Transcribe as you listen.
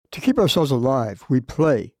To keep ourselves alive, we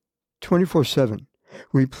play 24/7.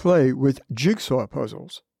 We play with jigsaw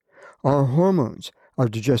puzzles. Our hormones, our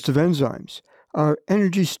digestive enzymes, our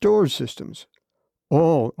energy storage systems,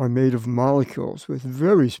 all are made of molecules with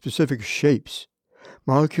very specific shapes,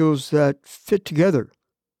 molecules that fit together.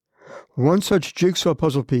 One such jigsaw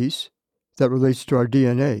puzzle piece that relates to our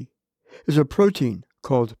DNA is a protein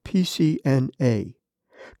called PCNA.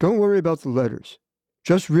 Don't worry about the letters.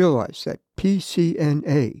 Just realize that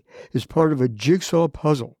PCNA is part of a jigsaw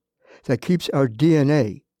puzzle that keeps our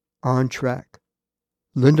DNA on track.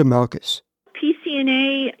 Linda Malkas.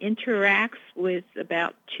 PCNA interacts with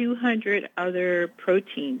about 200 other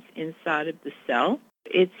proteins inside of the cell.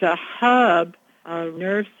 It's a hub, a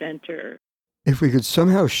nerve center. If we could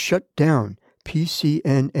somehow shut down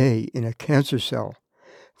PCNA in a cancer cell,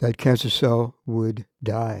 that cancer cell would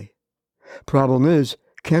die. Problem is,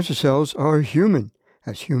 cancer cells are human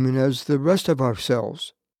as the rest of our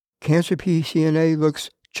cells. Cancer PCNA looks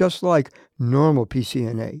just like normal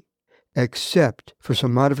PCNA, except for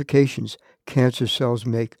some modifications cancer cells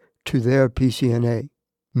make to their PCNA.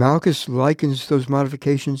 Malkas likens those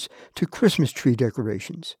modifications to Christmas tree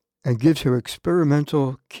decorations and gives her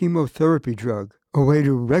experimental chemotherapy drug a way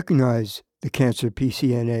to recognize the cancer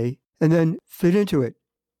PCNA and then fit into it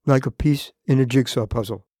like a piece in a jigsaw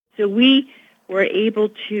puzzle. So we were able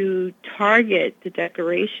to target the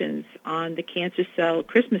decorations on the cancer cell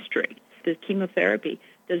Christmas tree. The chemotherapy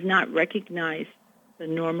does not recognize the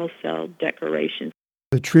normal cell decorations.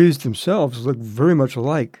 The trees themselves look very much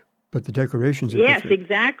alike, but the decorations are different. Yes,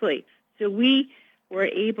 exactly. So we were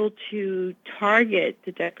able to target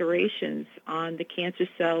the decorations on the cancer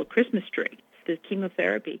cell Christmas tree. The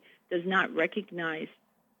chemotherapy does not recognize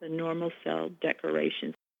the normal cell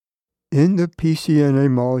decorations. In the PCNA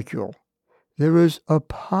molecule, there is a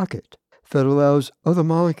pocket that allows other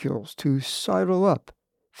molecules to sidle up,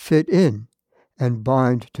 fit in, and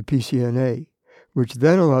bind to PCNA, which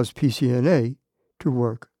then allows PCNA to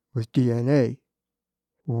work with DNA.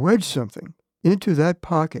 Wedge something into that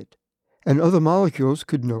pocket, and other molecules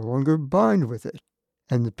could no longer bind with it,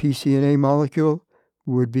 and the PCNA molecule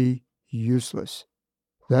would be useless.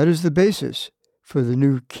 That is the basis for the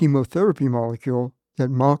new chemotherapy molecule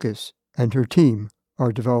that Malkas and her team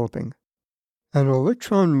are developing. An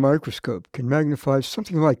electron microscope can magnify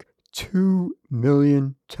something like 2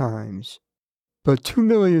 million times. But 2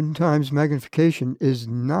 million times magnification is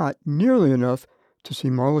not nearly enough to see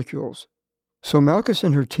molecules. So Malkas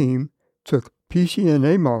and her team took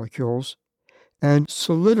PCNA molecules and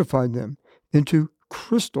solidified them into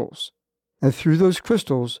crystals. And through those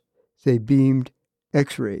crystals, they beamed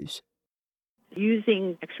X-rays.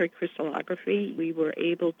 Using X-ray crystallography, we were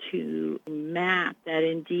able to map that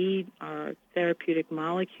indeed our therapeutic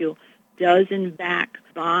molecule does in fact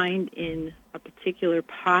bind in a particular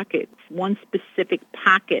pocket, one specific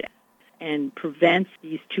pocket, and prevents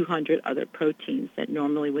these 200 other proteins that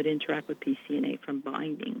normally would interact with PCNA from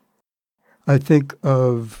binding. I think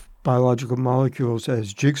of biological molecules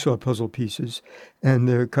as jigsaw puzzle pieces, and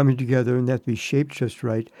they're coming together and they have to be shaped just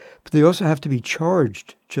right, but they also have to be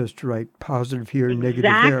charged just right, positive here, negative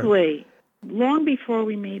there. Exactly. Long before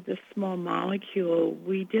we made the small molecule,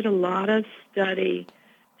 we did a lot of study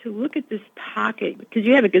to look at this pocket, because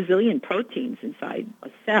you have a gazillion proteins inside a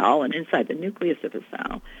cell and inside the nucleus of a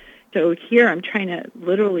cell. So here I'm trying to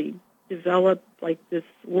literally develop like this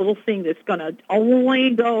little thing that's going to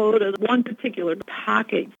only go to one particular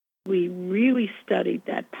pocket. We really studied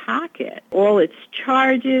that pocket, all its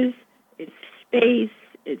charges, its space,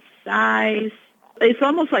 its size. It's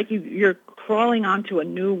almost like you're crawling onto a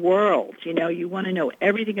new world. You want to know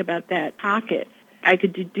everything about that pocket. I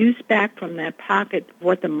could deduce back from that pocket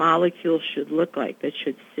what the molecule should look like that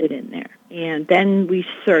should sit in there. And then we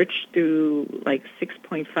searched through like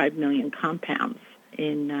 6.5 million compounds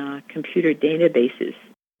in computer databases.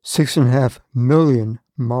 6.5 million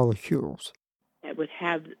molecules. That would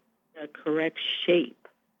have the correct shape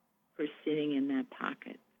for sitting in that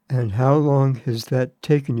pocket. And how long has that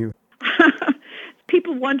taken you?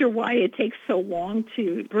 People wonder why it takes so long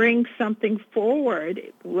to bring something forward.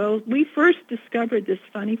 Well, we first discovered this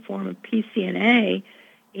funny form of PCNA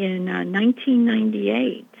in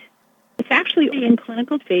 1998. It's actually in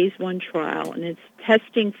clinical phase 1 trial, and it's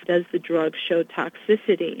testing, does the drug show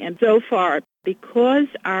toxicity? And so far, because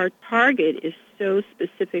our target is so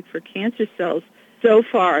specific for cancer cells, so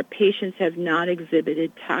far patients have not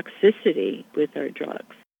exhibited toxicity with our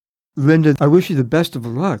drugs. Linda, I wish you the best of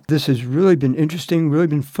luck. This has really been interesting, really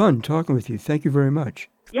been fun talking with you. Thank you very much.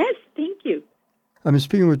 Yes, thank you. I'm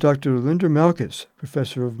speaking with Dr. Linda Malkas,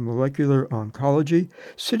 Professor of Molecular Oncology,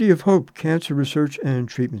 City of Hope Cancer Research and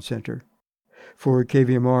Treatment Center. For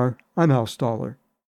KVMR, I'm Al Stahler.